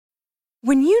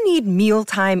When you need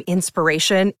mealtime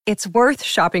inspiration, it's worth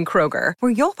shopping Kroger,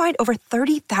 where you'll find over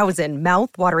 30,000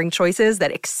 mouth-watering choices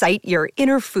that excite your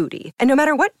inner foodie. And no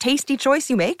matter what tasty choice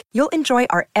you make, you'll enjoy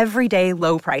our everyday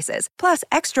low prices, plus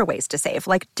extra ways to save,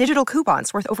 like digital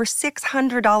coupons worth over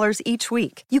 $600 each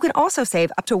week. You can also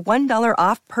save up to $1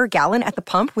 off per gallon at the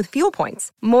pump with fuel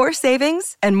points. More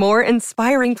savings and more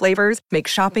inspiring flavors make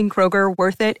shopping Kroger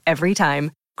worth it every time.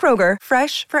 Kroger,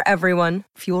 fresh for everyone.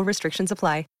 Fuel restrictions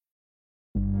apply.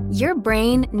 Your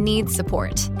brain needs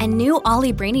support, and new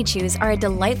Ollie Brainy Chews are a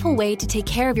delightful way to take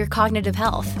care of your cognitive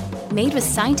health. Made with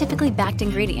scientifically backed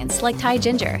ingredients like Thai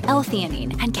ginger,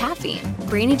 L-theanine, and caffeine,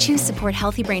 Brainy Chews support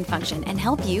healthy brain function and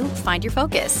help you find your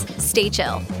focus, stay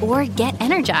chill, or get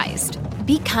energized.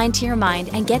 Be kind to your mind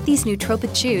and get these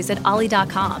nootropic chews at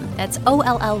ollie.com. That's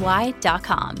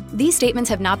OLLY.com. These statements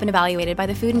have not been evaluated by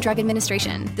the Food and Drug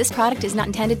Administration. This product is not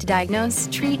intended to diagnose,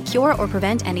 treat, cure, or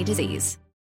prevent any disease.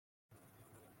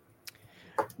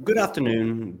 Good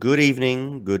afternoon, good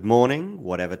evening, good morning,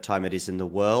 whatever time it is in the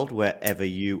world, wherever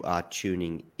you are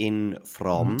tuning in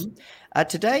from.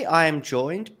 Today I am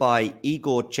joined by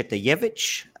Igor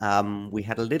Chetayevich. We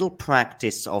had a little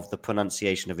practice of the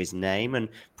pronunciation of his name, and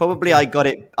probably I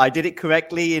did it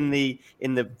correctly in the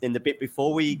bit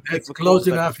before we. It's close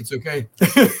enough. It's okay.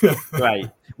 Great.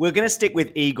 We're going to stick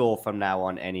with Igor from now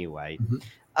on, anyway.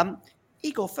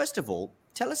 Igor, first of all,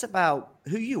 tell us about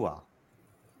who you are.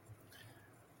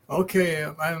 Okay,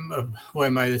 who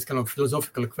am I? It's kind of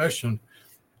philosophical question.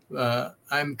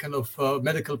 I'm kind of a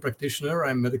medical practitioner.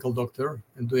 I'm a medical doctor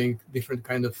and doing different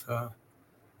kind of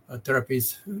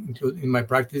therapies, including in my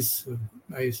practice.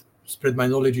 I spread my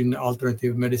knowledge in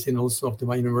alternative medicine also after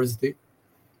my university.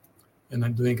 And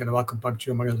I'm doing kind of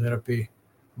acupuncture, magnetotherapy,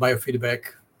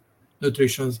 biofeedback,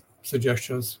 nutrition,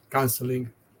 suggestions,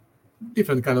 counseling,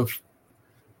 different kind of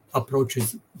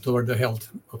approaches toward the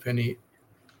health of any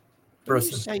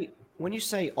person. When you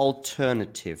say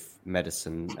alternative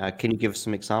medicine, can you give us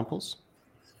some examples?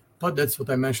 But that's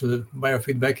what I mentioned.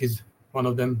 Biofeedback is one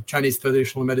of them. Chinese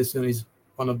traditional medicine is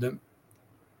one of them.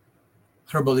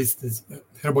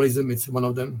 Herbalism is one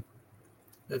of them.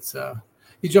 That's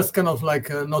it's just kind of like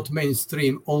not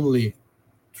mainstream only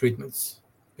treatments,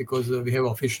 because we have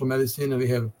official medicine and we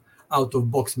have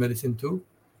out-of-box medicine too.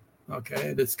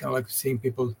 Okay, that's kind of like seeing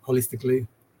people holistically,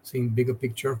 seeing bigger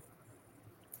picture.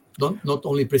 Not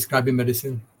only prescribing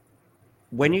medicine.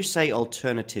 When you say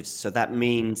alternatives, so that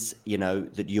means,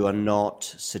 that you are not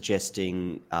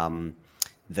suggesting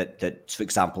that, for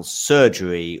example,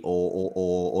 surgery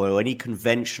or any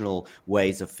conventional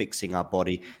ways of fixing our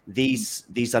body,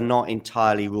 these are not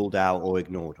entirely ruled out or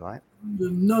ignored, right?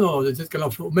 No, this kind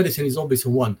of medicine is always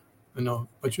one,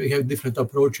 but we have different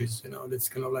approaches, that's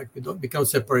kind of like we can't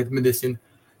separate medicine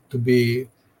to be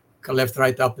left,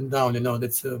 right, up and down,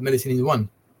 that's medicine is one.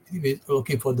 We're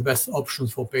looking for the best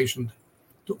options for patient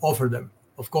to offer them.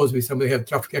 Of course, if somebody have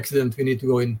traffic accident, we need to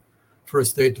go in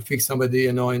first aid to fix somebody,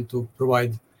 and to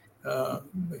provide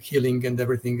healing and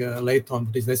everything later on.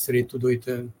 But it's necessary to do it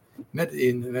in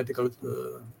medical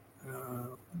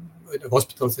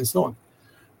hospitals and so on.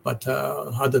 But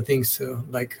other things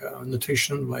like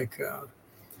nutrition, like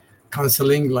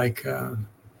counseling, like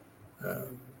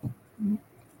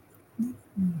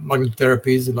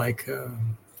magnetotherapies, like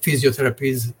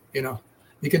physiotherapies,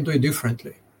 we can do it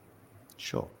differently.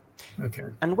 Sure. Okay.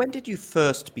 And when did you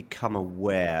first become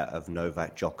aware of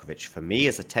Novak Djokovic? For me,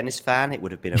 as a tennis fan, it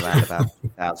would have been around about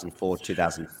 2004,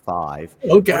 2005.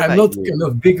 Okay, I'm not kind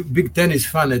of big tennis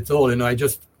fan at all. I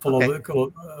just follow.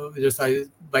 Okay.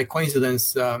 By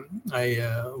coincidence,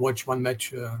 I watched one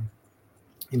match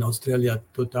in Australia,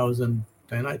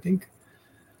 2010, I think.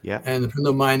 Yeah. And a friend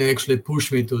of mine actually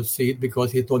pushed me to see it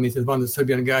because he told me that one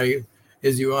Serbian guy,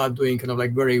 as you are, doing kind of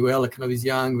like very well, kind of is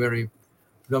young, very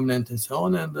prominent and so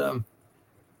on. And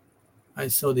I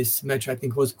saw this match, I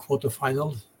think it was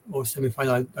quarterfinal or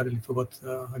semifinal, I really forgot,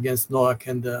 against Novak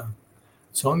and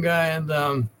Tsonga. And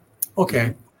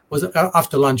it was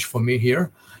after lunch for me here,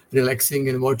 relaxing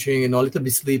and watching, a little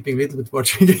bit sleeping, a little bit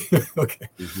watching. Okay.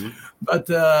 Mm-hmm. But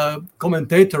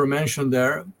commentator mentioned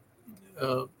there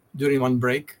during one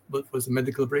break, but it was a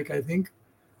medical break, I think,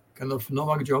 kind of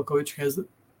Novak Djokovic has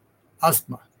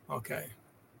asthma. Okay.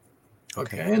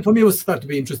 And for me, it was started to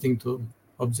be interesting to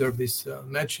observe this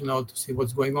match, to see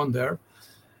what's going on there.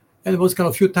 And it was kind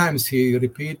of a few times he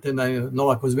repeated, and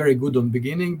Novak was very good on the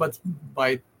beginning, but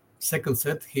by second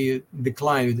set, he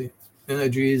declined with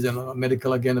energies and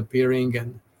medical again appearing.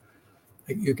 And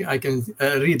I can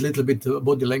read a little bit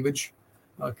body language,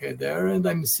 there. And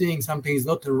I'm seeing something is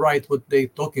not right what they're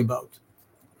talking about.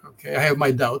 Okay, I have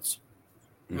my doubts,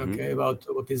 about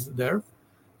what is there.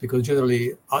 because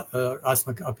generally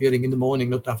asthma appearing in the morning,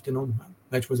 not afternoon.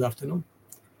 Match was afternoon.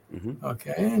 Mm-hmm.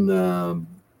 Okay, and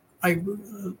I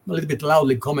a little bit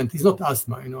loudly comment, it's not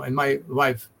asthma, and my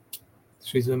wife,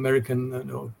 she's an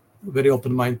American, very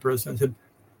open-minded person, said,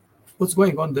 what's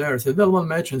going on there? I said, well, one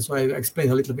match, and so I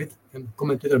explained a little bit, and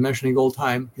commentator mentioning all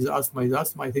time, is asthma.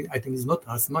 I think it's not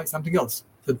asthma, it's something else.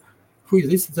 I said, who is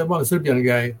this? It's a Serbian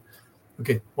guy.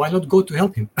 Okay, why not go to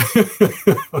help him?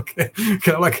 Okay,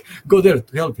 kind of like go there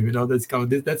to help him. That's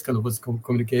kind of what's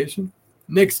communication.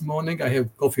 Next morning, I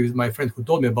have coffee with my friend who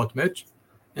told me about match,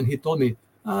 and he told me,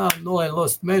 no, I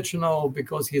lost match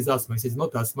because he's asthma. I said, it's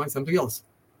not asthma, it's something else.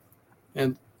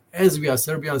 And as we are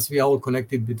Serbians, we are all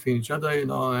connected between each other,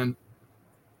 and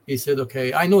he said,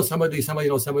 okay, I know somebody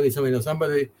knows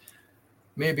somebody.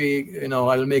 Maybe,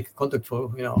 I'll make contact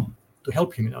for, to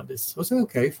help him, this. So I said,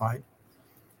 okay, fine.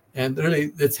 And really,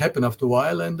 that's happened after a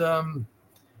while. And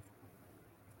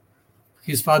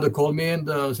his father called me and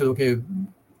said, okay,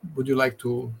 would you like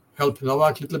to help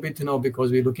Novak a little bit,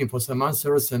 because we're looking for some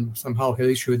answers, and somehow had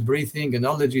issue with breathing and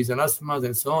allergies and asthma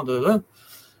and so on.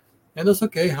 And that's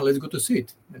okay, let's go to see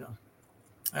it,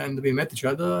 And we met each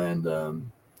other, and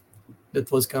that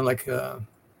was kind of like,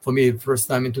 for me, first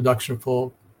time introduction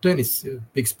for tennis,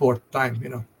 big sport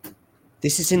time,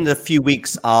 This is in the few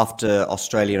weeks after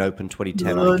Australian Open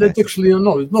 2010, I guess. That's actually,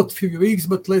 no, it's not a few weeks,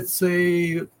 but let's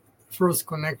say first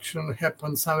connection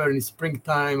happened somewhere in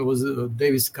springtime. It was a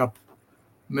Davis Cup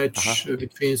match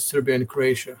between Serbia and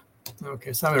Croatia.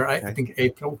 Okay, somewhere, I think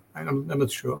April. I'm not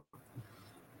sure.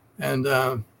 And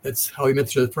that's how we met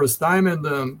each other the first time.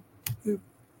 And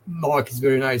Novak is a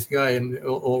very nice guy, and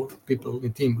all people in the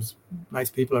team was nice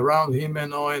people around him,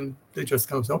 and they just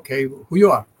kind of say, okay, who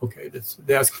you are? Okay,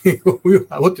 they ask me who you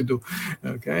are, what to do.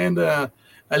 Okay, and a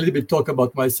little bit talk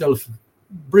about myself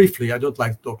briefly. I don't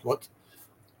like to talk a lot,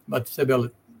 but say, well,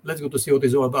 let's go to see what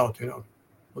it's all about,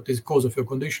 what is the cause of your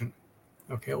condition.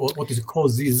 Okay, or what is the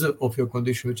causes of your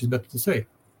condition, which is better to say.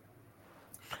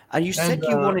 And you said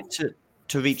you wanted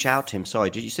to reach out to him. Sorry,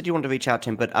 you said you wanted to reach out to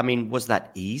him, but I mean, was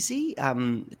that easy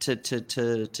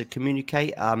to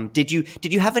communicate? Did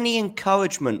you have any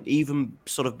encouragement even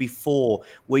sort of before?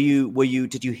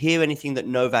 Did you hear anything that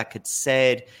Novak had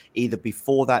said either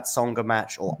before that Tsonga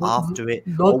match or after it,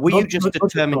 or were you just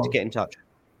determined to get in touch?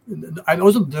 I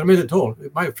wasn't determined at all.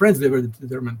 My friends, they were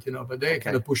determined, but they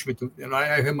kind of pushed me to,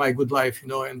 I have my good life,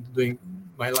 and doing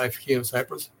my life here in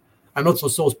Cyprus. I'm not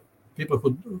so people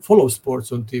who follow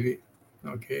sports on TV.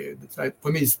 Okay,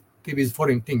 for me, TV is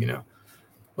foreign thing,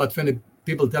 But when the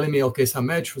people telling me, okay, some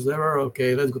match was there,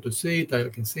 okay, let's go to see it, I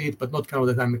can see it, but not kind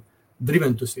of that I'm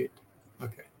driven to see it.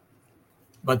 Okay.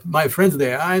 But my friends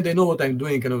there, they know what I'm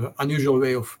doing, kind of unusual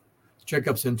way of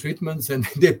checkups and treatments, and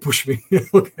they push me.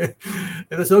 Okay.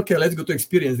 And I said, okay, let's go to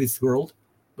experience this world.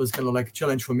 It was kind of like a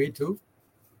challenge for me too.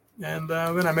 And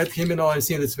when I met him, I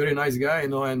see this very nice guy,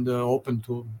 and open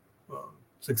to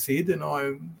succeed,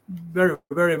 I'm very,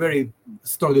 very, very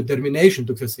strong determination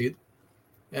to succeed.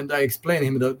 And I explain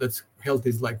him that health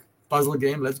is like puzzle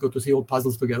game. Let's go to see all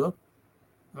puzzles together.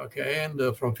 Okay,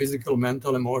 and from physical,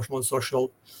 mental, emotional,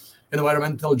 social,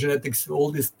 environmental, genetics, all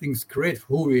these things create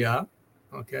who we are.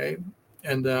 Okay,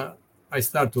 and I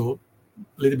start to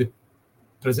a little bit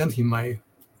present him my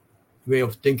way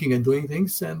of thinking and doing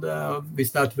things, and we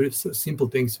start with simple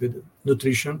things with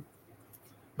nutrition.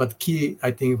 But key,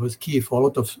 I think, was key for a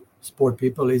lot of sport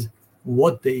people is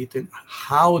what they eat and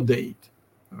how they eat.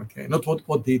 Okay, not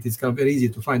what they eat is kind of very easy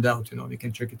to find out. You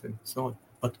can check it and so on.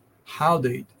 But how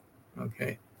they eat.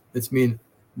 Okay, that means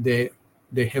they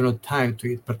have no time to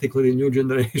eat, particularly new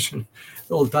generation.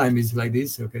 All time is like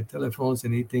this. Okay, telephones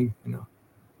and eating.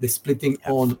 The splitting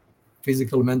on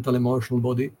physical, mental, emotional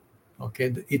body. Okay,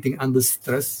 the eating under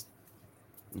stress,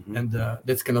 and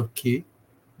that's kind of key.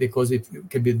 Because it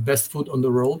can be the best food on the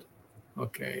world,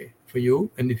 okay, for you.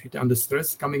 And if you're under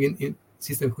stress, coming in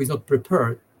system who is not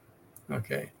prepared,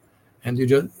 okay, and you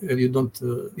don't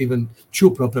even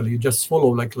chew properly. You just swallow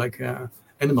like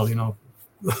animal,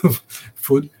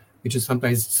 food, which is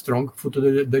sometimes strong food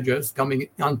to digest. Coming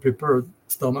unprepared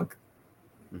stomach,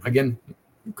 again,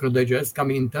 could digest.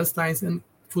 Coming intestines and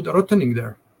food rotting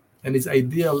there, and it's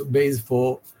ideal base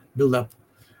for build up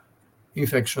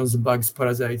infections, bugs,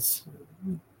 parasites,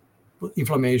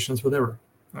 inflammations, whatever.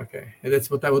 Okay, and that's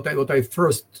what I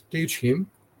first teach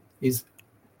him is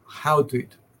how to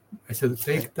eat. I said,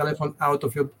 take telephone out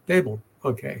of your table.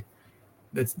 Okay,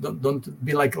 that's don't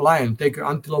be like a lion. Take your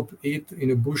antelope, eat in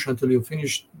a bush until you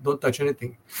finish. Don't touch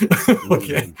anything.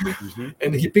 Okay,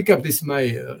 and he picked up this my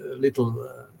little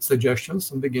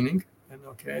suggestions in the beginning, and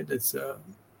okay, that's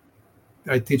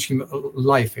I teach him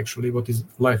life actually. What is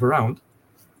life around?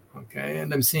 Okay,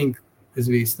 and I'm seeing as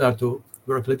we start to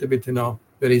work a little bit,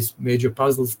 there is major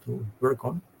puzzles to work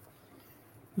on.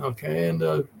 Okay,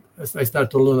 and as I start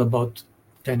to learn about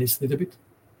tennis a little bit.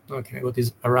 Okay, what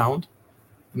is around,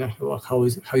 how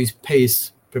is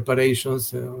pace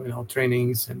preparations,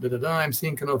 trainings and I'm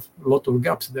seeing kind of a lot of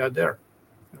gaps that are there.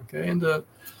 Okay,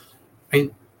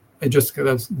 and I just kind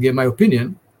of gave my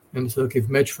opinion and said, okay,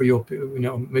 match for your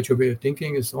match your way of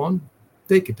thinking and so on.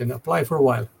 Take it and apply for a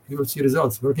while. You will see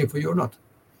results working for you or not.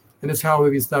 And that's how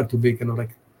we start to be kind of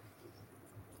like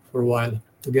for a while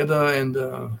together, and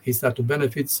he start to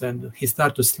benefits and he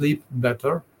start to sleep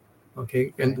better.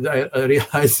 Okay, and I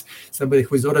realized somebody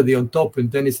who is already on top in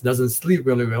tennis doesn't sleep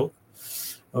really well.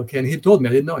 Okay, and he told me,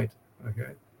 I didn't know it.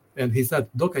 Okay, and he said,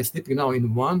 Doc, I'm sleeping now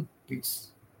in one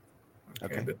piece.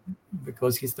 Okay.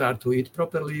 Because he started to eat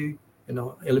properly,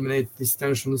 eliminate this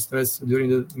tension, stress during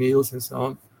the meals and so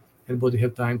on, and body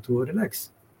have time to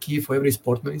relax. Key for every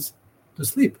sportsman is to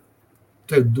sleep,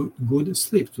 to have good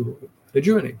sleep, to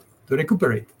rejuvenate, to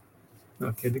recuperate.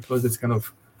 Okay, because it's kind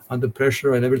of under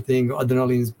pressure and everything,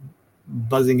 adrenaline's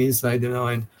buzzing inside,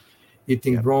 and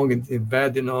eating wrong and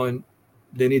bad, and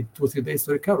they need 2 or 3 days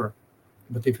to recover.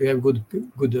 But if you have good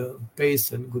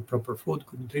pace and good proper food,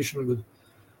 good nutrition, good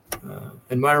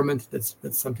environment, that's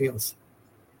something else.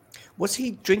 Was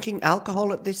he drinking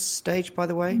alcohol at this stage, by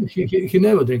the way? He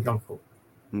never drink alcohol.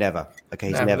 Never. Okay,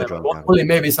 he's never drunk alcohol. Only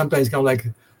maybe sometimes kind of like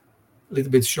a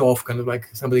little bit show off, kind of like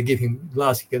somebody give him a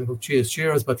glass, he can go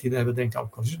cheers, but he never drink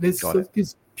alcohol.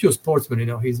 He's pure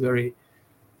sportsman, he's very,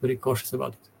 very cautious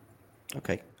about it.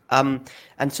 Okay.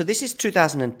 And so this is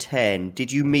 2010. Did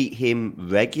you meet him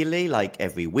regularly, like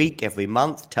every week, every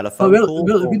month, telephone call?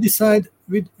 Well, we decide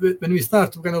when we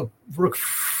start to kind of work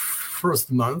first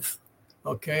month.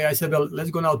 Okay, I said, well,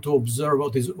 let's go now to observe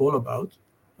what it's all about.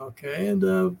 Okay,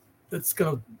 and that's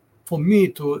kind of for me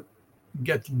to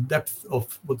get depth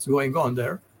of what's going on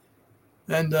there.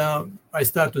 And I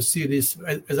start to see this,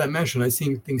 as I mentioned, I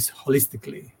see things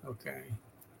holistically. Okay.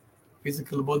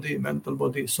 Physical body, mental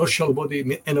body, social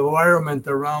body, environment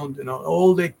around,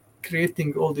 all the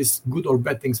creating all these good or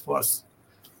bad things for us,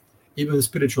 even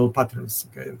spiritual patterns.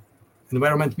 Okay,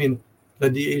 environment means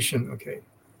radiation. Okay,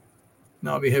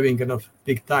 now we're having kind of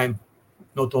big time,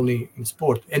 not only in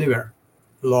sport, anywhere,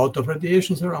 a lot of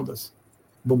radiations around us,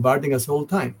 bombarding us all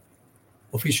the time.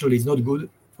 Officially, it's not good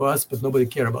for us, but nobody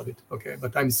care about it. Okay,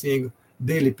 but I'm seeing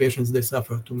daily patients, they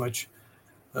suffer too much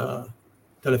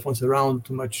telephones around,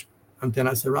 too much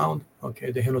antennas around. Okay,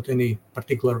 they have not any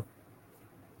particular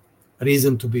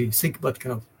reason to be sick, but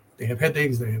kind of they have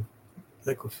headaches, they have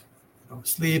lack of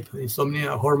sleep,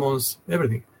 insomnia, hormones,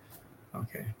 everything.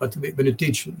 Okay, but when you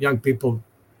teach young people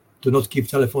to not keep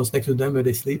telephones next to them when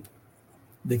they sleep,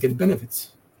 they get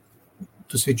benefits.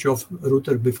 To switch off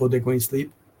router before they go in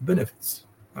sleep, benefits.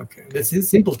 Okay, that's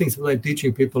simple things that I'm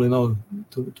teaching people,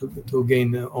 to gain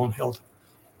their own health,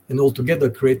 and altogether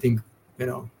creating,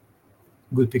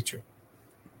 good picture.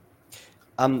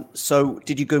 So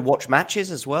did you go watch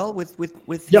matches as well with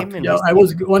him? Yeah, I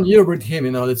was 1 year with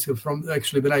him. It's from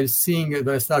actually when I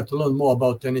start to learn more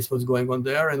about tennis, what's going on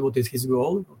there and what is his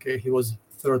goal. Okay, he was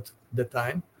third at the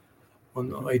time on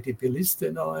the ATP list,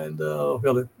 and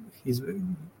well, he's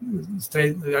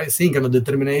straight. I think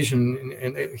determination,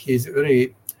 and he's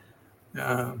very.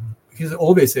 He's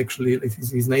always actually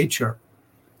his nature.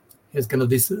 He has kind of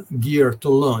this gear to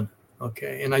learn.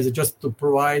 Okay, and I just to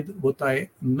provide what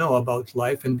I know about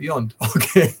life and beyond.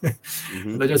 Okay,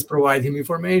 and I just provide him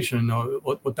information or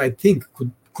what I think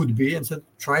could be, and said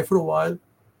try for a while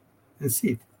and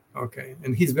see it. Okay,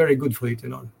 and he's very good for it.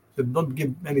 So don't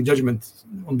give any judgment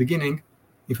on beginning.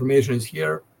 Information is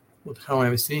here, how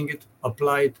I'm seeing it,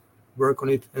 apply it, work on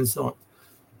it, and so on.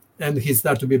 And he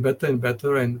started to be better and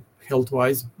better, and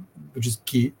health-wise, which is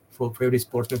key for every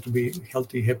sportsman to be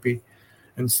healthy, happy,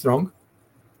 and strong.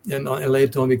 And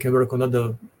later on, we can work on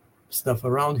other stuff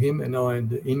around him, and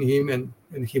in him,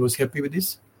 and he was happy with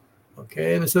this.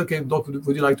 Okay, and I said, okay, Doc,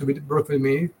 would you like to work with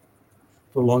me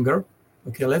for longer?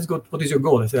 Okay, let's go. What is your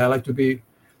goal? I said, I like to be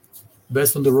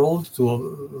best on the road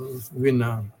to win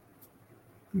a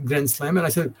Grand Slam. And I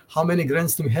said, how many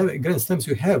Grand Slams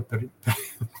you have per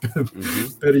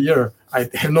year? I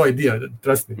have no idea.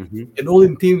 Trust me. And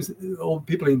all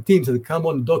people in teams said, come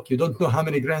on, Doc, you don't know how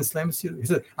many Grand Slams you. He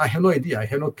said, I have no idea. I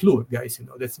have no clue, guys.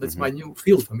 That's my new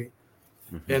field for me.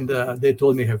 And they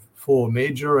told me I have 4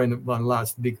 major and 1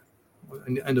 last big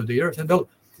at the end of the year. I said, well,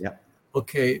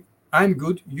 okay, I'm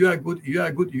good. You are good. You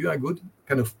are good. You are good.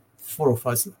 Kind of 4 of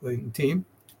us in team.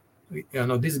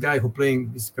 This guy who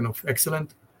playing is kind of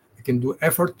excellent. He can do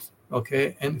effort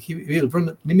Okay, and he will run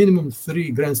the minimum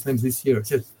 3 Grand Slams this year. I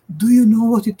said, do you know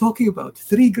what you're talking about?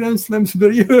 3 Grand Slams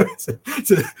per year. I said,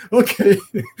 okay,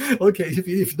 okay. If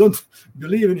you don't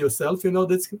believe in yourself,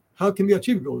 that's how can we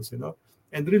achieve goals,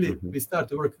 And really, we start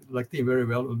to work like team very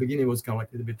well. In the beginning, it was kind of like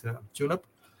a little bit tune-up,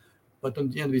 but on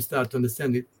the end, we start to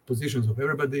understand the positions of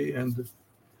everybody. And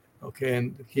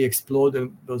he exploded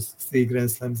those 3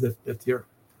 Grand Slams that year.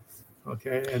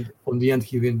 Okay, and on the end,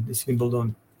 he win this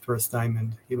Wimbledon first time,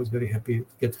 and he was very happy to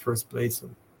get first place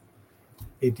on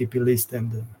ATP list,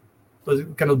 and it was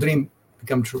kind of dream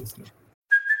become true.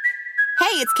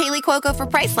 Hey, it's Kaylee Cuoco for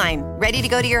Priceline. Ready to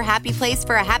go to your happy place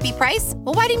for a happy price?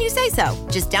 Well, why didn't you say so?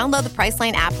 Just download the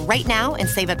Priceline app right now and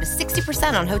save up to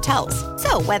 60% on hotels.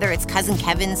 So whether it's Cousin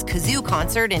Kevin's Kazoo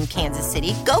Concert in Kansas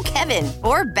City, go Kevin,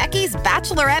 or Becky's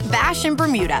Bachelorette Bash in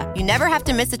Bermuda, you never have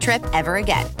to miss a trip ever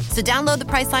again. So download the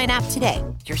Priceline app today.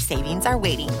 Your savings are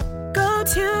waiting. Go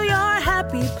to your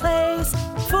happy place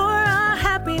for a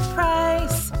happy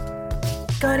price.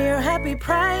 Go to your happy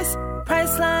price,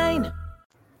 Priceline.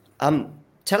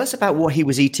 Tell us about what he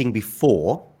was eating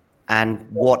before and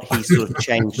what he sort of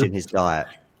changed in his diet.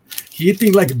 He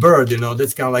eating like bird,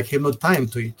 that's kind of like he have no time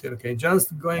to eat. Okay,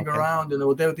 just going around,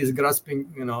 whatever is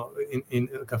grasping, in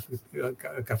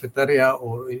a cafeteria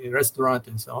or in a restaurant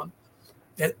and so on,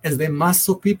 as the mass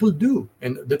of people do.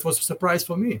 And that was a surprise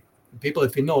for me. People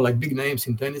that we know, like big names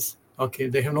in tennis, okay,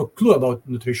 they have no clue about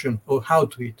nutrition or how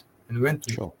to eat and when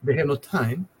to eat. They have no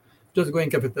time. Just go in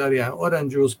cafeteria,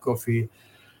 orange juice, coffee,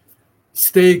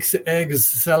 steaks, eggs,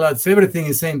 salads, everything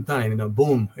in the same time,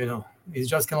 boom, it's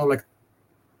just kind of like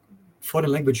foreign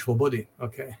language for body,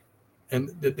 okay? And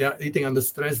they are eating under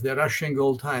stress, they're rushing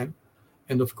all the time.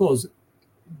 And of course,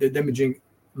 they're damaging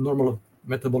normal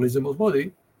metabolism of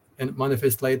body and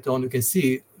manifest later on. You can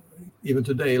see, even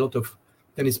today, a lot of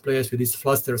tennis players with these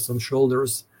flusters on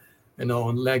shoulders,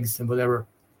 on legs and whatever.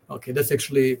 Okay, that's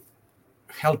actually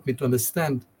helped me to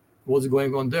understand what's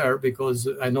going on there, because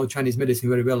I know Chinese medicine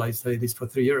very well. I studied this for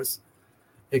 3 years.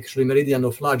 Actually, meridian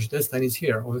of large intestine is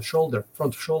here on the shoulder,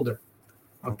 front shoulder.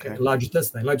 Okay. Large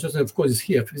intestine. Large intestine, of course, is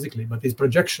here physically, but its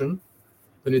projection,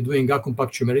 when you're doing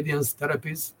acupuncture meridians,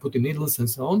 therapies, putting needles and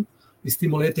so on, is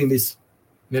stimulating this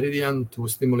meridian to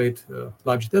stimulate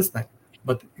large intestine.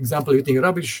 But example, eating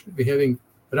rubbish, we're having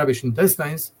rubbish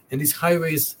intestines, and these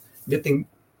highways getting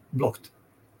blocked.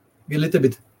 We're a little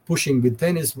bit pushing with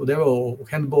tennis, whatever, or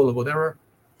handball or whatever,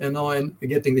 and we're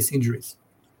getting these injuries.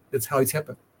 That's how it's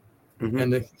happened. Mm-hmm.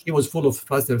 And he was full of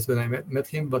flusters when I met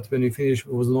him, but when we finished,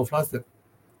 there was no fluster.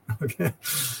 Okay,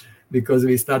 because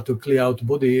we start to clear out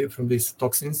body from these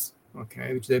toxins,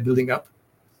 okay, which they're building up.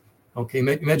 Okay,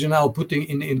 imagine now putting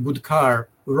in good car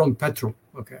wrong petrol,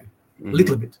 okay,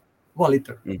 little bit, 1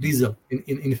 liter diesel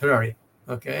in Ferrari,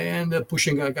 okay, and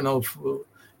pushing a kind of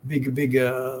big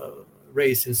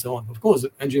race and so on. Of course,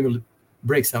 the engine will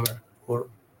break somewhere or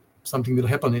something will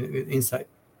happen inside.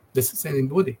 That's the same in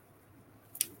body.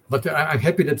 But I'm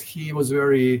happy that he was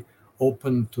very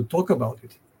open to talk about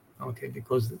it, okay,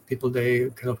 because people, they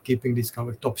kind of keeping this kind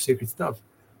of top secret stuff.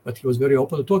 But he was very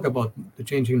open to talk about the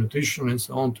changing nutrition and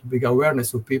so on, to big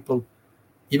awareness of people.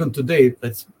 Even today,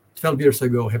 that's 12 years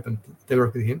ago happened, they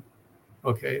work with him.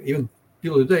 Okay, even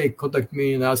people today contact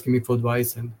me and asking me for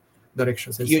advice and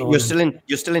directions and so on.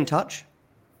 You're still in touch?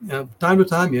 Time to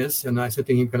time, yes. And I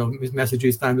sending him kind of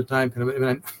messages time to time, kind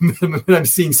of when I'm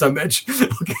seeing some match.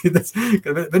 Okay, that's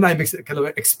kind of when I'm kind of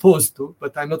exposed to,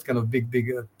 but I'm not kind of big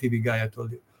TV guy. I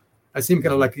told you, I see him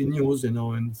kind of like in news,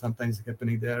 and sometimes it's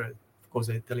happening there. Of course,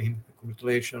 I tell him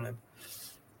congratulations, and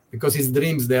because his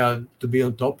dreams they are to be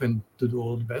on top and to do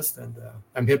all the best. And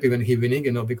I'm happy when he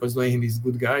winning, because knowing him, he's a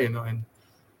good guy, and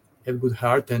have a good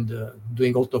heart and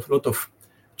doing a lot of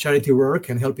charity work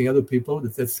and helping other people.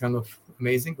 That's kind of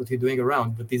amazing what he's doing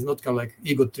around. But he's not kind of like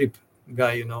ego trip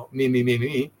guy,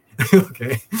 me.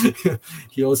 Okay,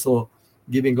 he also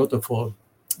giving a lot of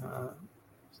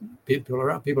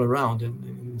people around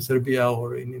in Serbia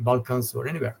or in Balkans or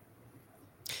anywhere.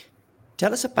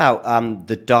 Tell us about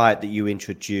the diet that you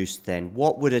introduced then.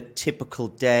 What would a typical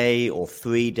day or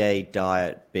 3-day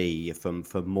diet be from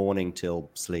morning till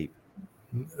sleep?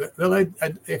 Well, I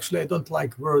actually don't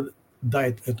like word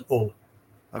diet at all.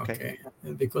 Okay.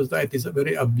 Because diet is a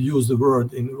very abused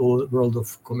word in the world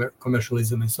of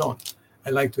commercialism and so on. I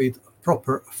like to eat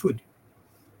proper food.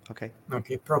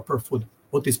 Okay, proper food.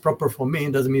 What is proper for me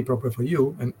doesn't mean proper for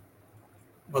you, and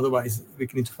otherwise we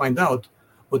need to find out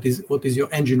what is your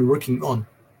engine working on.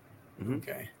 Mm-hmm.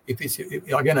 Okay,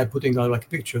 again, I'm putting out like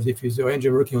pictures. If it's your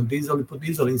engine working on diesel, you put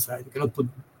diesel inside. You cannot put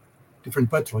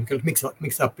different petrol. You cannot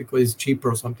mix up because it's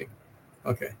cheaper or something.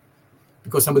 Okay,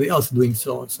 because somebody else is doing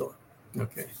so and so.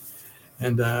 Okay,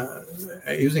 and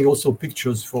using also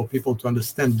pictures for people to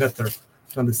understand better,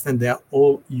 to understand they are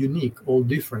all unique, all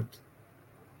different.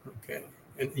 Okay,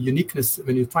 and uniqueness,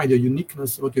 when you find your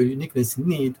uniqueness, what your uniqueness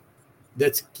need,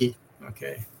 that's key.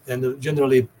 Okay, and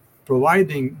generally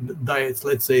providing diets,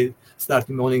 let's say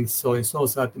starting morning so and so,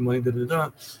 starting morning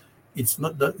it's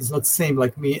not same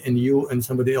like me and you and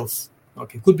somebody else.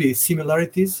 Okay, could be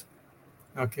similarities.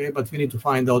 Okay, but we need to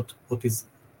find out what is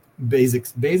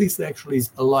basics. Basics actually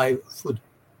is alive food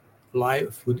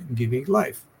giving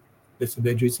life. That's the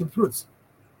veggies and fruits.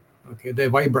 Okay, they're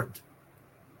vibrant.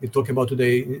 We talk about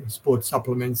today sport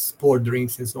supplements, sport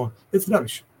drinks, and so on. It's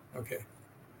rubbish. Okay,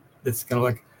 that's kind of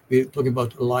like we're talking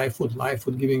about live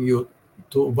food giving you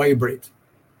to vibrate.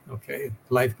 Okay,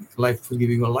 life food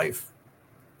giving you life.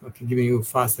 Okay, giving you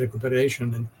fast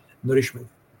recuperation and nourishment.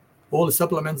 All the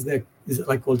supplements there is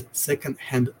like called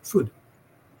second-hand food.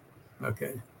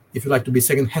 Okay, if you like to be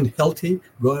second-hand healthy,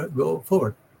 go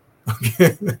forward.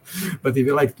 Okay, but if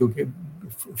you like to get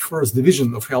first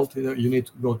division of health, you need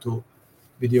to go to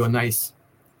with your nice,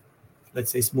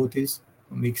 let's say smoothies,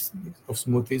 a mix of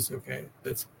smoothies. Okay,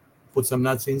 let's put some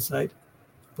nuts inside,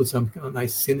 put some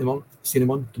nice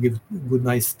cinnamon to give good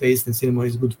nice taste, and cinnamon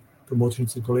is good promoting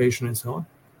circulation and so on.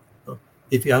 So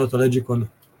if you are not allergic on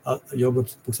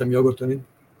yogurt, put some yogurt on it,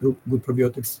 good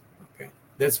probiotics. Okay,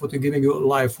 that's what you're giving you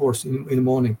life force in the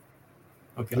morning.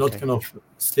 Okay, not kind of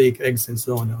steak, eggs, and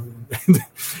so on,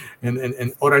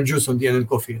 and orange juice on the end and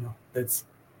coffee. That's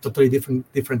totally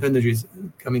different energies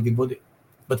coming in body.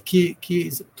 But key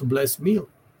is to bless meal.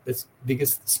 That's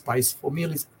biggest spice for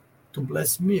meal is to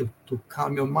bless meal, to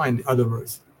calm your mind. In other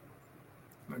words,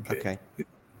 okay.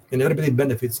 And everybody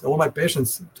benefits. All my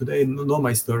patients today know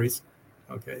my stories.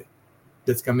 Okay,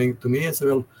 that's coming to me and say,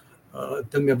 well,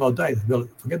 tell me about diet. Well,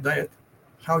 forget diet.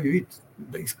 How you eat?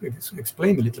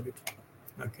 Explain a little bit.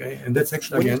 Okay, and that's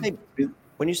actually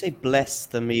when you say bless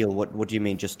the meal, what do you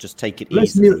mean? Just take it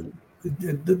bless easy. Meal,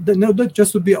 no,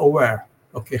 just to be aware.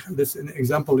 Okay, that's an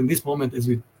example in this moment as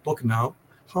we talk now.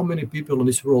 How many people in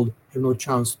this world have no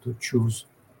chance to choose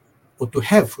or to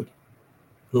have food?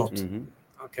 A lot. Mm-hmm.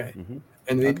 Okay, mm-hmm.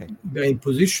 And we are in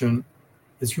position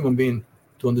as human being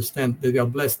to understand that we are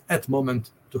blessed at the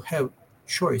moment to have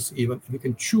choice. Even we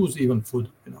can choose even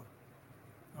food.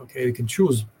 Okay, we can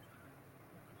choose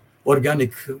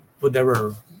organic,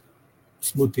 whatever,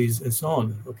 smoothies and so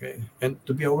on. Okay, and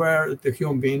to be aware that the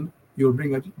human being, you'll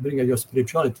bring your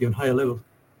spirituality on higher level.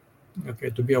 Okay,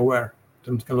 to be aware,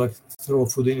 to kind of like throw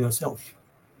food in yourself.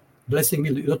 Blessing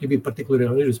meal, you don't need to be a particularly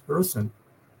religious person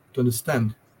to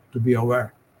understand, to be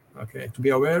aware. Okay, to be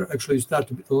aware, actually you start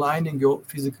aligning your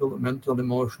physical, mental,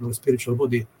 emotional, spiritual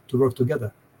body to work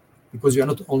together, because you are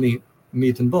not only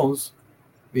meat and bones.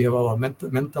 We have our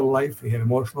mental life, we have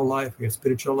emotional life, we have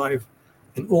spiritual life,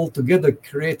 and all together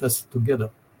create us together.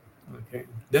 Okay,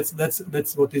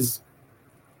 that's what is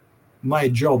my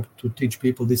job, to teach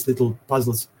people these little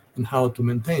puzzles and how to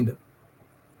maintain them.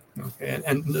 Okay,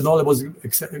 and Nola was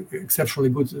exceptionally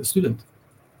good student.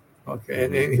 Okay,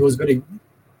 and he was very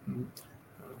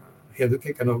he had a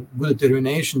kind of good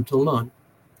determination to learn.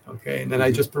 Okay, and then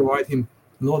I just provide him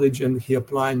knowledge, and he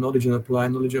apply knowledge and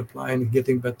and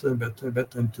getting better and better and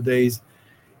better. And today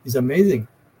is amazing.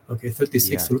 Okay,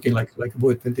 36, looking like a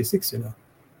boy at 26. In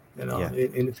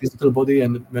the physical body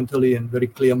and mentally, and very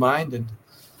clear mind, and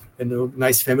a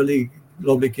nice family,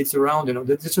 lovely kids around.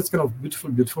 That's just kind of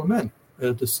beautiful man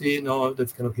to see.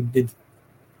 That's kind of he did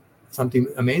something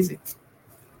amazing.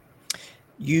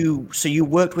 So you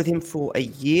worked with him for a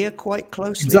year, quite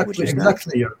closely.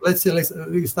 Exactly. Yeah. Let's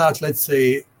we start. Let's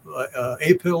say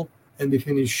April, and we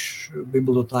finish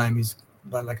Wimbledon time is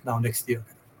like now next year.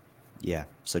 Yeah.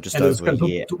 So just and over it's kind a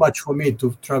year. Too much for me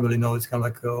to travel. It's kind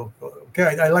of like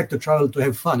okay. I like to travel to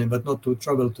have fun, but not to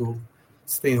travel to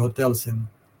stay in hotels and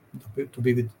to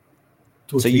be with.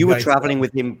 So you were traveling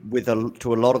with him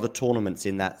to a lot of the tournaments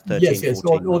in that 13, yes,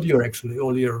 14 all year actually,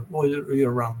 all year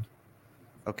round.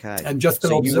 Okay. And just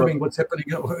observing what's happening.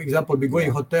 For example, we going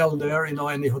hotel there,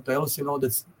 any hotels,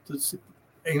 that's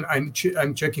and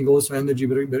I'm checking also energy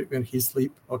when he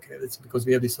sleep. Okay, that's because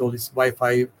we have all this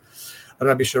Wi-Fi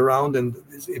rubbish around, and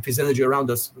if his energy around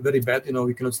us very bad,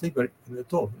 we cannot sleep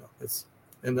at all.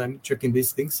 And I'm checking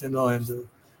these things, and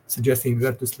suggesting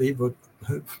where to sleep or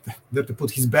where to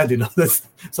put his bed. That's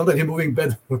sometimes he's moving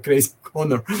bed a crazy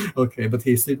corner. Okay, but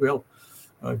he sleep well.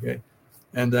 Okay.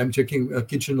 And I'm checking a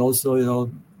kitchen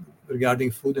also,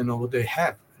 regarding food and what they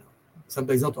have.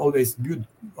 Sometimes not always good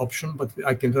option, but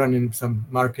I can run in some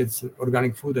markets,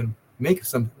 organic food, and make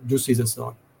some juices and so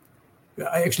on.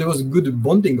 I actually was good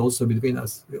bonding also between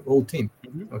us, the whole team.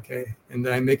 Mm-hmm. Okay, and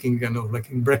I'm making like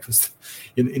in breakfast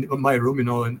in my room,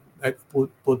 and I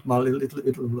put my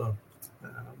little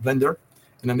blender,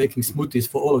 and I'm making smoothies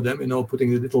for all of them.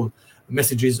 Putting the little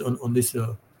messages on this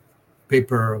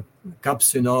paper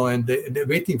cups, and they're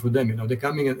waiting for them. They're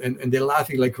coming and they're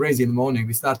laughing like crazy in the morning.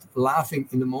 We start laughing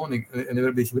in the morning, and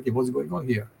everybody's looking, what's going on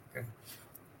here? Okay.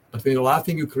 But when you're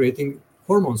laughing, you're creating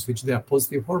hormones, which they are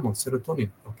positive hormones, serotonin.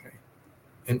 Okay.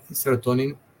 And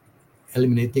serotonin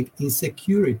eliminating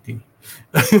insecurity.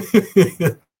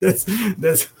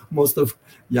 that's most of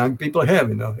young people have,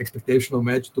 expectation of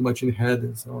match, too much in head,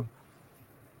 and so on.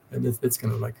 And that's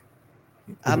kind of like.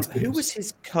 Who was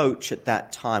his coach at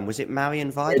that time? Was it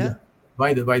Marian Weider?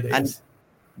 Weider, and yes.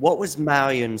 What was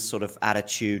Marian's sort of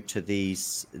attitude to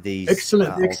these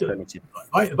excellent.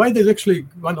 Weider is actually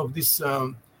one of these.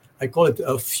 I call it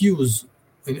a fuse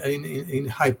in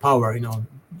high power.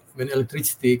 When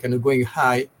electricity kind of going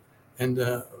high, and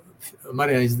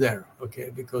Marian is there.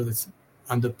 Okay, because it's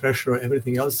under pressure,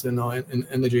 everything else, and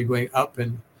energy going up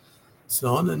and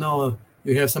so on. And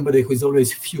you have somebody who is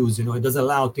always fused. It doesn't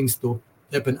allow things to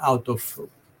happen out of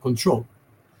control.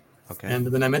 Okay. And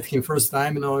when I met him first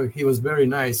time, he was very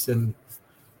nice, and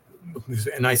it was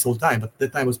a nice old time, but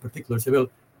that time was particular. I said, well,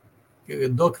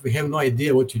 Doc, we have no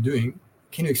idea what you're doing.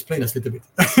 Can you explain us a little bit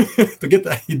to get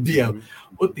the idea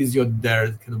what is your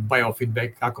there kind of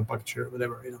biofeedback, acupuncture,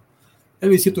 whatever,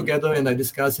 And we sit together and I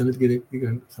discuss and give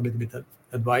some little bit of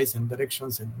advice and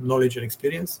directions and knowledge and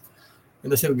experience.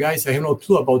 And I said, guys, I have no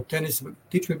clue about tennis. But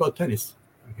teach me about tennis,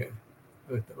 okay?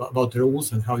 About the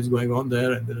rules and how it's going on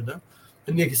there, and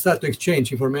And we start to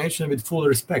exchange information with full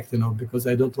respect, because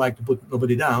I don't like to put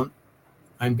nobody down.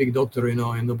 I'm a big doctor, and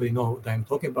nobody knows what I'm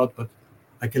talking about, but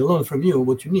I can learn from you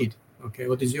what you need, okay?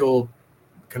 What is your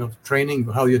kind of training,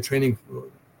 how you're training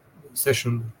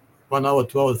session, 1 hour,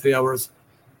 2 hours, 3 hours,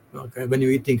 okay? When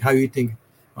you're eating, how you're eating,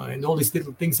 and all these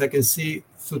little things I can see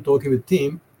through talking with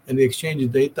team. And we exchange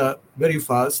data very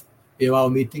fast. We have our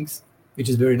meetings, which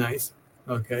is very nice.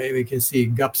 Okay, we can see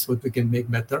gaps, what we can make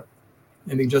better.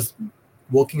 And we just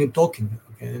walking and talking,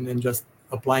 okay, and then just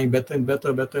applying better and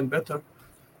better.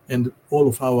 And all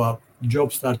of our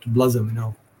jobs start to blossom,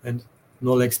 and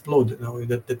all explode.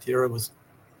 That year was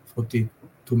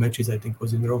 42 matches, I think,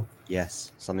 was in a row.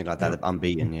 Yes, something like that,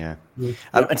 unbeaten, yeah.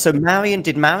 And so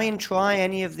did Marian try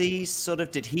any of these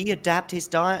did he adapt his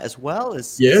diet as well?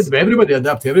 Yes, everybody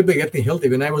adapted, everybody getting healthy.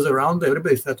 When I was around,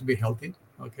 everybody started to be healthy,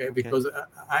 okay, because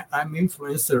I'm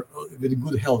influencer with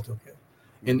good health, okay.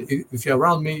 And if you're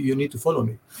around me, you need to follow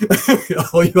me,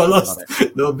 or you are lost.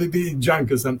 No, be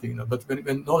junk or something. But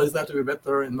when knowledge started to be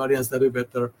better, and Marian started to be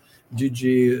better,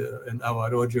 Gigi and our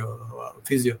Roger, our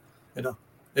physio,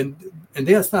 And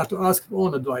they start to ask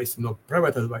own advice,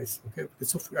 private advice. Okay,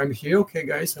 I'm here. Okay,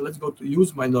 guys, so let's go to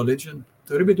use my knowledge and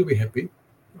to everybody to be happy,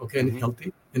 okay, and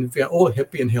healthy. And if we are all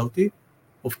happy and healthy,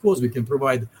 of course we can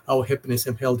provide our happiness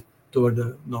and health toward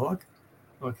the Novak.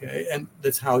 Okay, and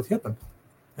that's how it happened.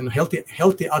 And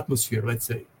healthy atmosphere, let's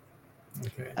say.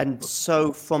 Okay. And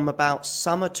so from about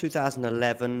summer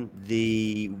 2011,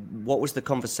 what was the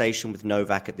conversation with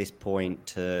Novak at this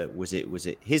point? Was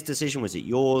it his decision? Was it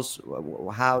yours?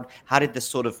 How did this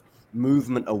sort of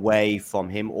movement away from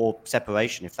him, or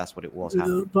separation, if that's what it was,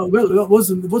 happen? Well, it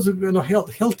wasn't in a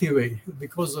healthy way,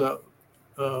 because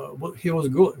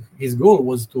his goal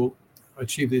was to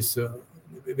achieve this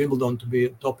Wimbledon, to be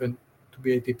top and to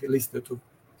be ATP listed, to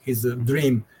his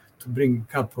dream to bring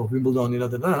cup of Wimbledon,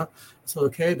 So,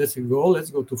 okay, that's a goal.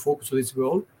 Let's go to focus on this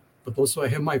goal. But also I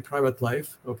have my private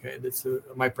life. Okay, that's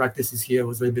my practices here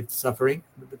was a little bit suffering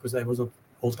because I wasn't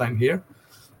all time here.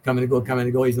 Come and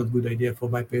go is not a good idea for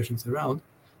my patients around.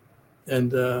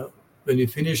 And when we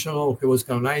finish, it was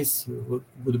kind of nice.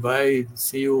 Goodbye,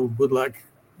 see you, good luck.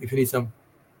 If you need some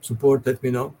support, let me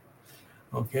know.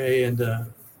 Okay, and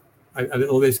I will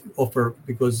always offer,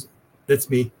 because that's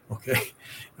me. Okay,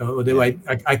 whatever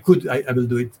I could, I will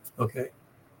do it. Okay,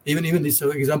 even this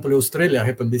example in Australia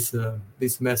happened.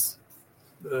 This mess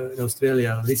in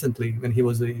Australia recently, when he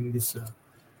was in this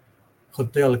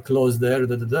hotel closed there,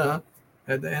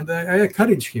 and I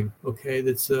encouraged him. Okay,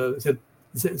 that's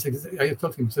I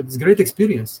told him, it's a great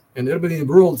experience, and everybody in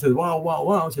the world said,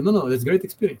 wow. I said, no, that's a great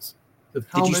experience. Did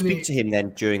you speak to him then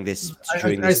during this?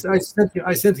 I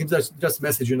sent him just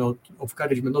message, of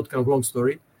encouragement, not kind of long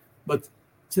story, but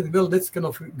said, well, that's kind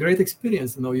of a great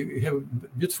experience. You have a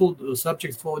beautiful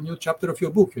subject for a new chapter of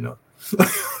your book.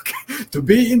 To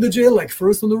be in the jail like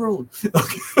first on the world.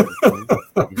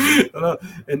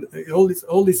 And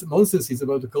all this nonsense is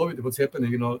about the COVID, what's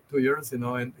happening, 2 years,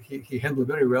 and he handled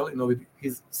very well, with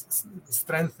his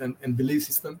strength and belief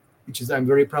system, which is I'm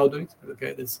very proud of it.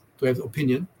 Okay, that's to have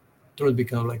opinion, to not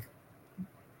become like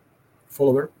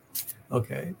follower.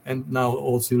 Okay, and now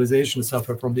all civilizations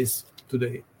suffer from this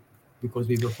today because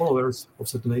we were followers of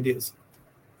certain ideas.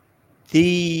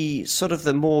 The sort of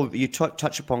the more you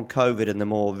touch upon COVID and the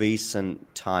more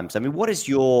recent times, I mean, what is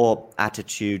your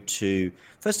attitude to,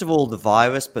 first of all, the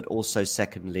virus, but also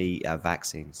secondly,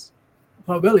 vaccines?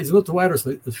 Well, it's not a virus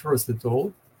at first at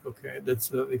all. Okay,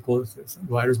 that's we call it a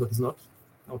virus, but it's not.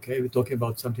 Okay, we're talking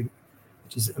about something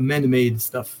which is man-made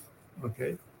stuff.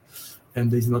 Okay,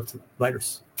 and it's not a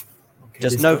virus. Okay,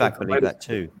 Does Novak believe that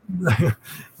too?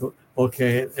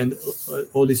 Okay, and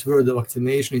all this word of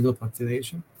vaccination is not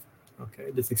vaccination.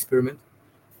 Okay, that's experiment.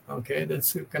 Okay,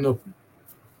 that's kind of,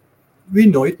 we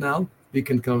know it now. We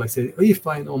can kind of like say, if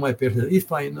I know my person,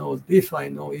 if I know,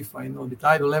 that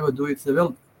I will never do it. So,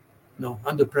 well, no,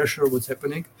 under pressure, what's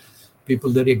happening? People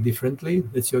they react differently.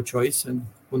 That's your choice. And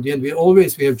on the end, we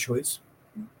have choice.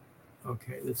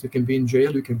 Okay, that's, you can be in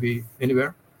jail, you can be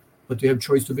anywhere, but you have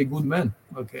choice to be a good man.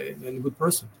 Okay, and a good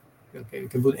person. Okay, you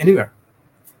can be anywhere.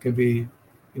 You can be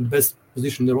in the best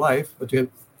position in your life, but you have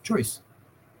choice.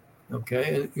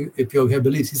 Okay, and if you have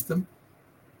belief system,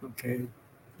 okay,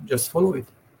 just follow it.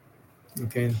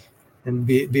 Okay, and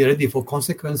be ready for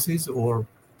consequences or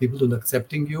people not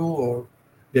accepting you or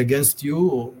be against you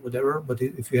or whatever. But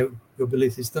if you have your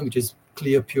belief system, which is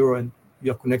clear, pure, and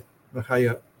you are connected with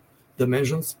higher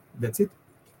dimensions, that's it.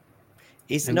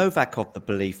 Is Novak of the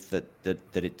belief that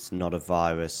it's not a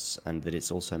virus and that it's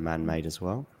also man-made as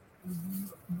well?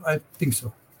 I think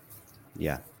so.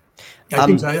 Yeah. I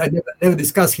think so. I never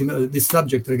discussed this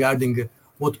subject regarding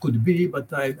what could be, but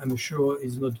I'm sure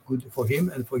it's not good for him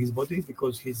and for his body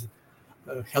because he's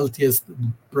healthiest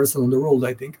person on the world,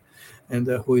 I think, and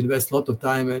who invests a lot of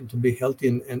time and to be healthy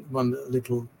and one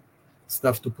little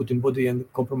stuff to put in body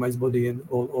and compromise body and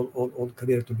all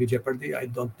career to be jeopardy. I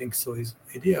don't think so is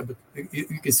idea, but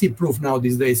you can see proof now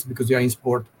these days because you are in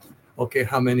sport. Okay,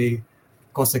 how many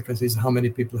consequences, how many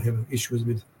people have issues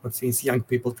with vaccines, young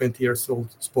people, 20 years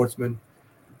old, sportsmen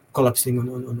collapsing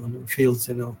on fields,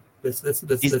 you know.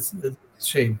 That's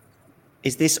shame.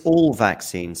 Is this all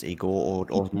vaccines, Igor,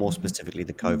 or more specifically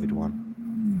the COVID one?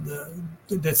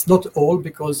 That's not all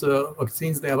because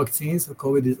vaccines, they are vaccines.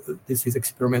 COVID this is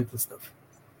experimental stuff.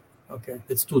 Okay,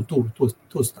 it's two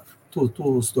stuff,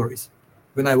 two stories.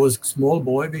 When I was a small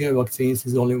boy, we have vaccines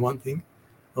is only one thing.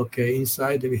 Okay,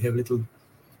 inside we have little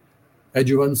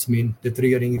adjuvants, mean the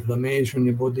triggering inflammation in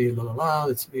the body,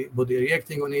 it's the body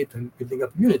reacting on it and building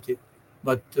up immunity.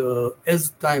 But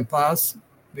as time passes,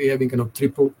 we have kind of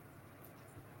triple.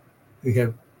 We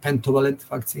have pentavalent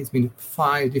vaccines, meaning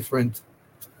 5 different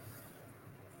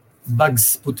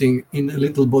bugs putting in a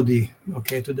little body.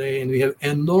 Okay, today, and we have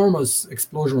enormous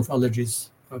explosion of allergies.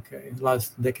 Okay,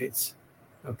 last decades.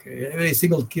 Okay, every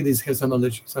single kid has some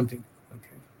allergy, something.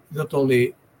 Okay, not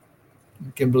only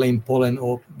you can blame pollen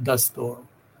or dust or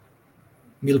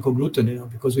milk or gluten, you know,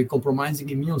 because we're compromising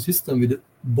immune system with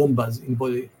bombas in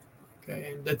body.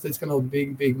 Okay, and that's kind of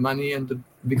big money, and the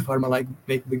big pharma like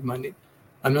make big money.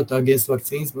 I'm not against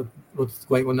vaccines, but what's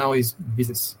going on now is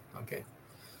business. Okay,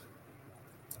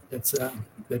 that's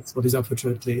what is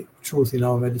unfortunately truth in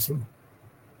our medicine.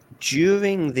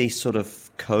 During the sort of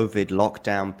COVID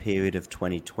lockdown period of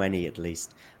 2020, at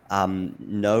least,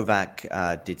 Novak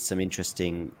did some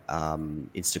interesting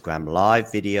Instagram live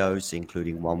videos,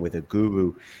 including one with a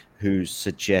guru who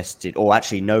suggested, or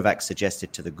actually Novak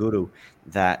suggested to the guru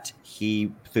that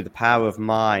he, through the power of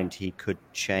mind, he could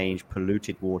change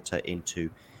polluted water into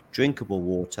drinkable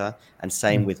water, and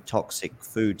same with toxic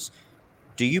foods.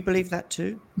 Do you believe that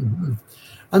too? Mm-hmm.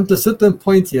 Until a certain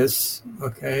point, yes.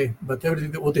 Okay, but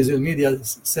everything what is in media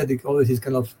said it always is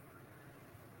kind of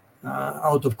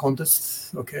out of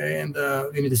context. Okay, and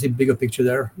we need to see bigger picture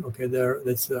there. Okay,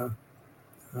 that's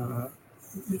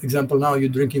example. Now you're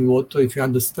drinking water. If you're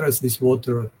under stress, this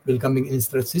water will coming in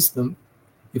stress system.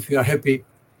 If you are happy,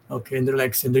 okay, and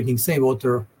relaxed and drinking same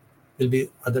water, will be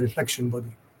other reflection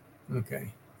body.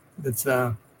 Okay, that's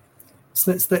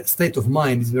state of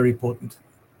mind is very important.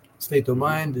 State of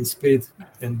mind, the spirit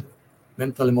and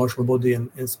mental, emotional body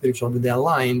and spiritual, they're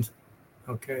aligned.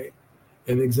 Okay.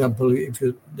 An example, if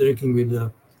you're drinking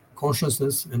with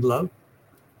consciousn's and love,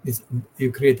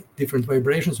 you create different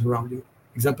vibrations around you.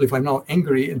 Example, if I'm now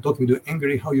angry and talking to you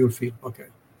angry, how you'll feel? Okay.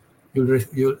 You'll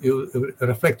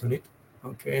reflect on it.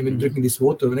 Okay. I mean, drinking this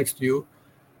water next to you,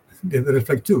 they will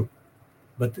reflect too.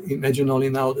 But imagine only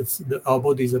now that our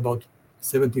body is about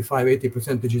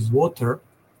 75-80% which is water.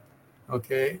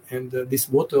 Okay, and this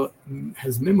water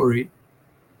has memory.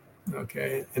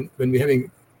 Okay, and when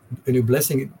you're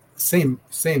blessing same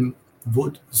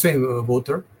wood, same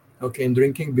water. Okay, and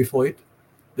drinking before it,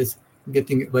 it's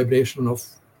getting vibration of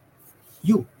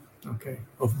you. okay,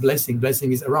 of blessing.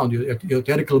 Blessing is around you, your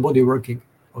theoretical body working,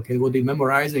 okay, body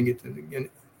memorizing it and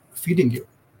feeding you.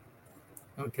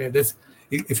 Okay, that's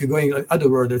if you're going other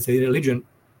word, let's say religion,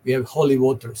 we have holy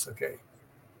waters. Okay,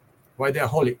 why they are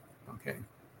holy? Okay,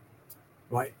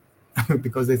 why?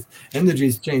 Because this energy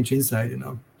is changed inside.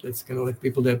 That's kind of like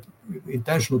people that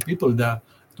intentional people that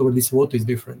toward this water is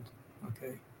different.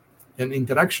 Okay, and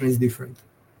interaction is different.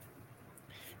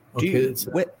 Okay,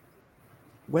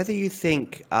 whether you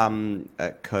think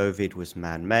COVID was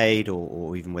man-made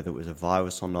or even whether it was a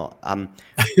virus or not,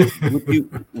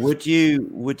 would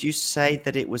you say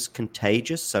that it was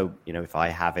contagious? So, if I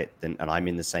have it and I'm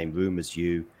in the same room as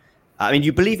you, I mean,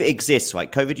 you believe it exists,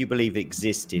 right? COVID, you believe it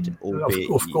existed, albeit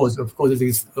of course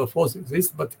it is,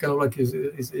 but kind of like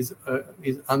is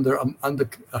under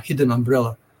a hidden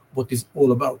umbrella. What is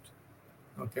all about?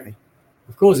 Okay.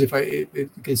 Of course, if you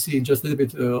can see just a little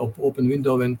bit of open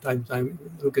window and time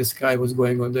look at sky, what's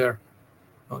going on there.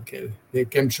 Okay, the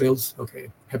chemtrails,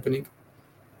 okay, happening.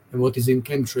 And what is in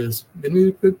chemtrails? When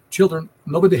we put children,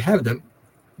 nobody have them,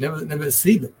 never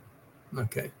see them.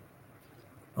 Okay,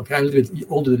 I'm a little bit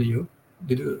older than you.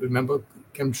 Did you remember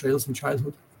chemtrails in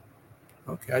childhood?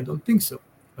 Okay, I don't think so.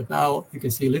 But now you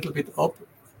can see a little bit up,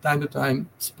 time to time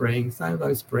spraying.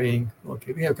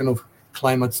 Okay, we have kind of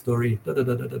climate story.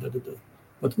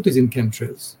 But what is in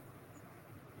chemtrails?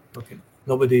 Okay,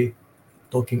 nobody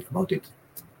talking about it.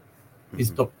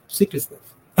 It's top secret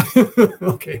stuff.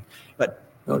 Okay. But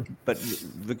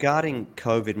regarding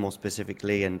COVID more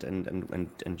specifically, and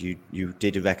you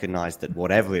did recognize that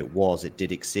whatever it was, it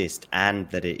did exist, and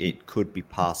that it could be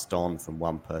passed on from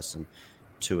one person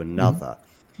to another.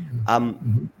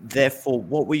 Therefore,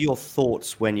 what were your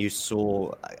thoughts when you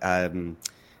saw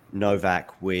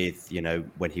Novak with,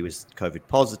 when he was COVID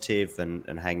positive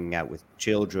and hanging out with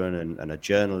children and a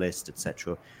journalist,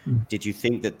 etc.? Did you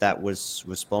think that was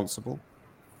responsible?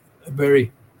 Very,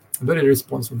 very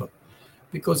responsible.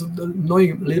 Because of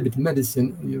knowing a little bit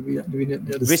medicine, we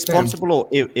understand. Responsible or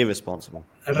irresponsible?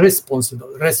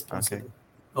 Responsible.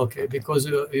 Okay, because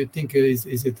you think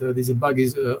this bug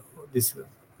is this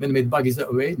man-made bug is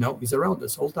away? No, it's around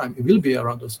us all the time. It will be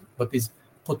around us, but it's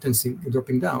potency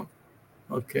dropping down.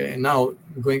 Okay, and now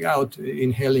going out,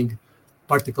 inhaling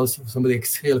particles, somebody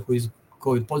exhale who is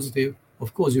COVID positive,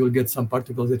 of course you will get some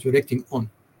particles that you're reacting on.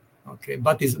 Okay,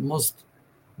 but it's the most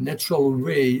natural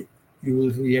way you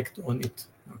will react on it.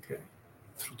 Okay,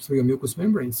 through your mucous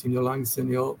membranes in your lungs, and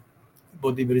your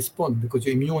body will respond because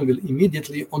your immune will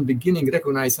immediately on beginning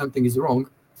recognize something is wrong.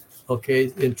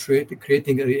 Okay, and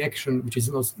creating a reaction which is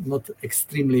not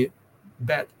extremely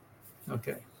bad.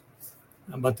 Okay.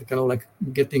 But kind of like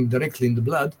getting directly in the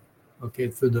blood, okay,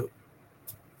 through the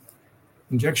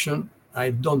injection, I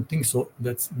don't think so.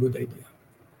 That's a good idea.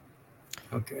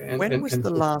 Okay. When was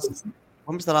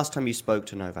the last time you spoke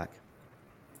to Novak?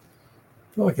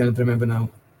 Oh, I cannot remember now.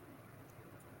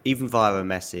 Even via a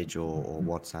message or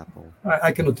WhatsApp?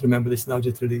 I cannot remember this now.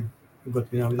 Just really got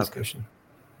me now in discussion.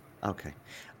 Okay.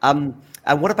 And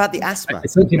what about the asthma? I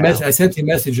sent him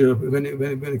message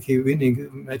when he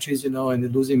winning matches,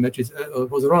 and losing matches.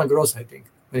 It was Roland Garros, I think.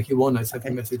 When he won, I sent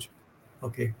him message.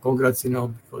 Okay, congrats,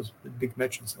 because the big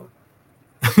match and so.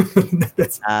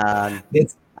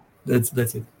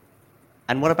 That's it.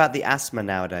 And what about the asthma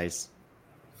nowadays?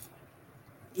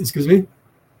 Excuse me?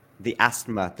 The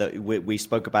asthma that we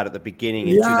spoke about at the beginning.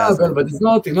 But it's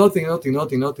nothing.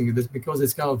 That's because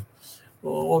it's kind of.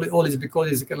 All is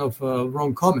because it's kind of a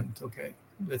wrong comment. Okay,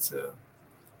 that's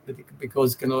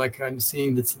because kind of like I'm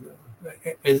seeing that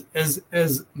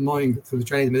as knowing through the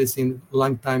Chinese medicine,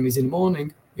 lung time is in the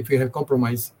morning. If you have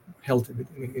compromised health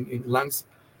in lungs,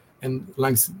 and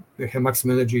lungs have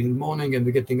maximum energy in the morning, and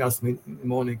we're getting asthma in the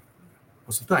morning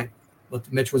most of the time. But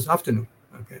the match was afternoon.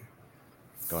 Okay,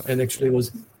 got it. And actually it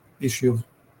was issue of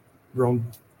wrong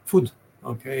food.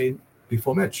 Okay,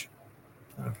 before match.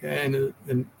 Okay, and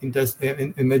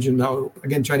imagine now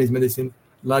again Chinese medicine,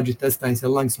 large intestines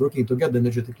and lungs working together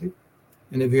energetically,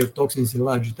 and if you have toxins in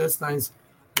large intestines,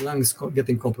 lungs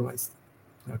getting compromised.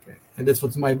 Okay, and that's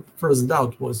what my first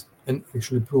doubt was, and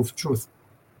actually proved truth.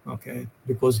 Okay,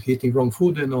 because eating wrong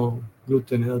food,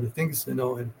 gluten and other things,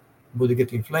 and body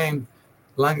getting inflamed,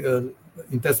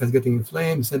 intestines getting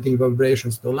inflamed, sending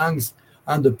vibrations to lungs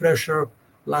under pressure,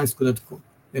 lungs couldn't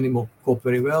anymore cope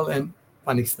very well, and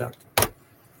panic start.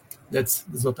 That's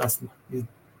not asthma. It's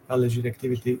allergy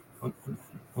activity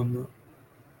on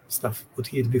stuff what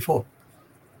he ate before.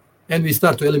 And we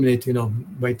start to eliminate,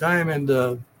 by time, and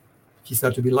he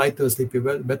started to be lighter, sleepy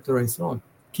better, and so on.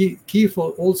 Key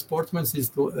for all sportsmen is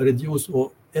to reduce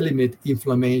or eliminate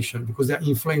inflammation because they're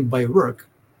inflamed by work,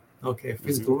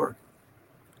 physical work.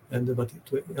 but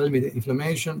to eliminate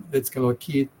inflammation, that's kind of a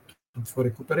key for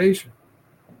recuperation.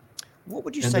 What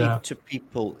would you say to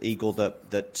people, Igor,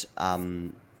 that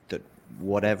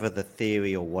whatever the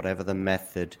theory or whatever the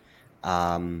method,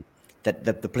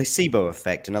 that the placebo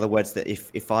effect, in other words, that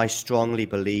if I strongly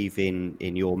believe in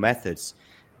your methods,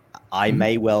 I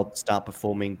may well start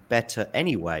performing better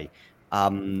anyway.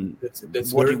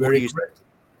 That's very correct.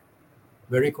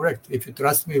 Very correct. If you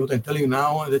trust me, what I tell you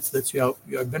now, that's you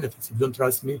have benefits. If you don't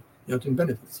trust me, you have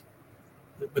benefits.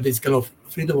 But it's kind of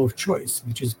freedom of choice,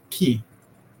 which is key.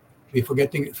 We're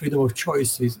forgetting freedom of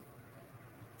choice is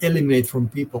eliminate from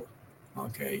people.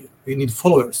 Okay, we need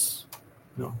followers.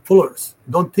 Followers.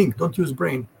 Don't think. Don't use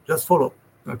brain. Just follow.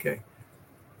 Okay.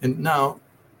 And now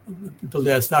people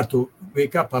they start to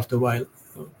wake up after a while,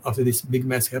 after this big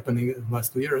mess happening in the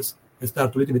last 2 years, and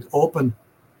start to a little bit open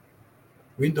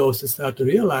windows to start to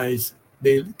realize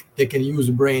they can use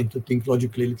brain to think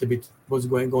logically a little bit what's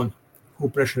going on, who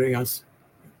pressuring us.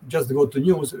 Just go to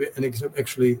news and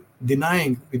actually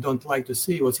denying we don't like to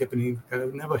see what's happening.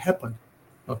 It never happened.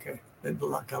 Okay.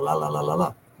 Like la la la la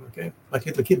la. Okay. Like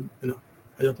little kid,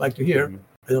 I don't like to hear.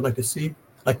 I don't like to see.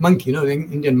 Like monkey, the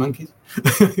Indian monkeys.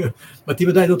 But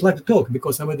even I don't like to talk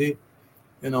because somebody,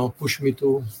 pushed me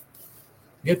to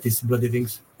get these bloody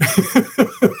things.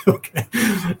 Okay.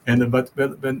 But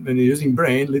when you're using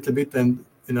brain a little bit and,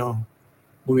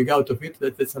 moving out of it,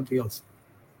 that's something else.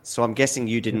 So I'm guessing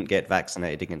you didn't get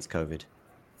vaccinated against COVID.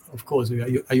 Of course, we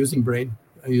are using brain,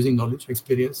 I'm using knowledge,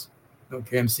 experience.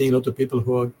 Okay, I'm seeing a lot of people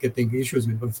who are getting issues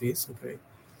with vaccines. Okay,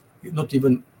 not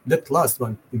even that last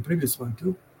one, the previous one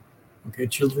too. Okay,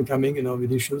 children coming,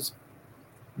 with issues,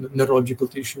 neurological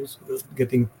issues,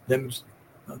 getting damaged.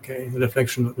 Okay,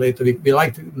 reflection later. We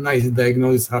like nice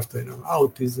diagnosis after,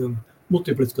 autism,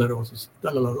 multiple sclerosis.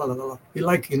 La la la la la la. We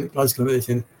like in classical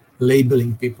medicine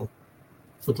labeling people,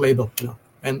 put label,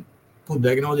 and put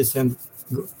diagnosis and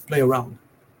play around.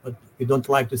 But we don't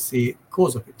like to see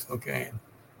cause of it. Okay,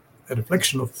 a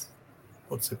reflection of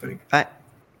what's happening.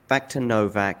 Back to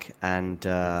Novak and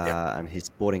his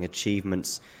sporting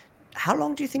achievements. How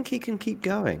long do you think he can keep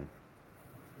going?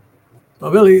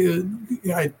 Well,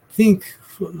 I think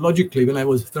logically, when I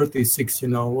was 36,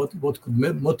 what could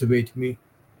motivate me?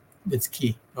 That's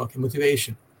key. Okay,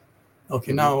 motivation.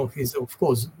 Okay, now he's of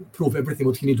course prove everything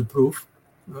what he need to prove.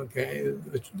 Okay,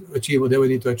 achieve whatever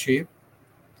he need to achieve.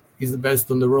 He's the best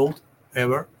in the world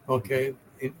ever. Okay,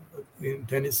 in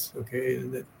tennis. Okay,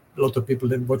 a lot of people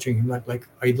that watching him like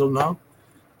idol now.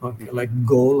 Okay, like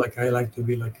goal. Like I like to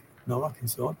be like Novak and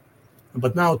so on.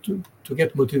 But now to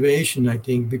get motivation, I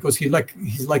think because he's like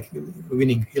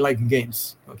winning. He like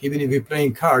games. Okay? Even if he's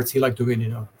playing cards, he like to win.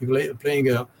 If playing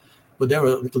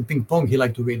whatever little ping pong, he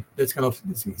like to win. That's kind of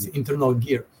his internal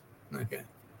gear. Okay,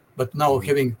 but now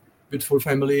having beautiful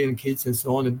family and kids and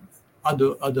so on, and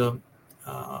other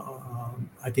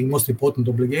I think most important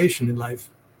obligation in life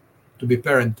to be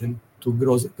parent and to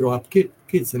grow up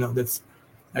kids. That's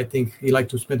I think he like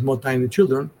to spend more time with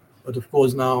children. But of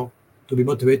course now, to be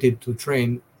motivated to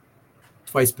train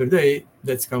twice per day,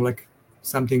 that's kind of like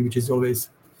something which is always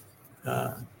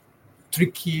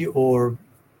tricky or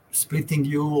splitting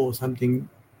you or something,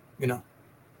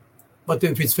 But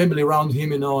if it's family around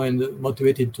him, and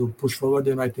motivated to push forward,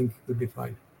 then I think we'll be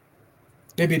fine.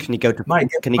 Maybe can he go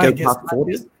past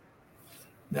 40?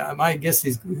 Yeah, my guess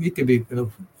is he could be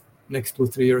next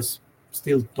 2-3 years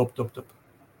still top.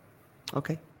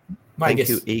 Okay. Thank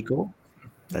you, Igor.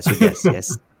 That's your guess,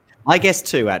 yes. My guess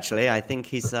too, actually. I think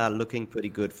he's looking pretty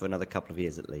good for another couple of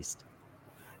years at least.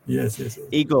 Yes.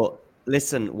 Igor,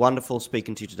 listen, wonderful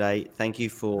speaking to you today. Thank you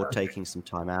for taking some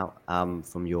time out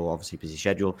from your obviously busy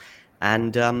schedule.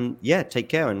 And take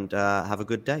care and have a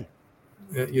good day.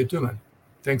 You too, man.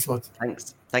 Thanks a lot.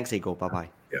 Thanks, Igor. Bye-bye.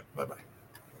 Yeah, bye-bye.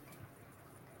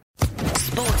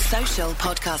 Sports Social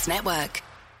Podcast Network.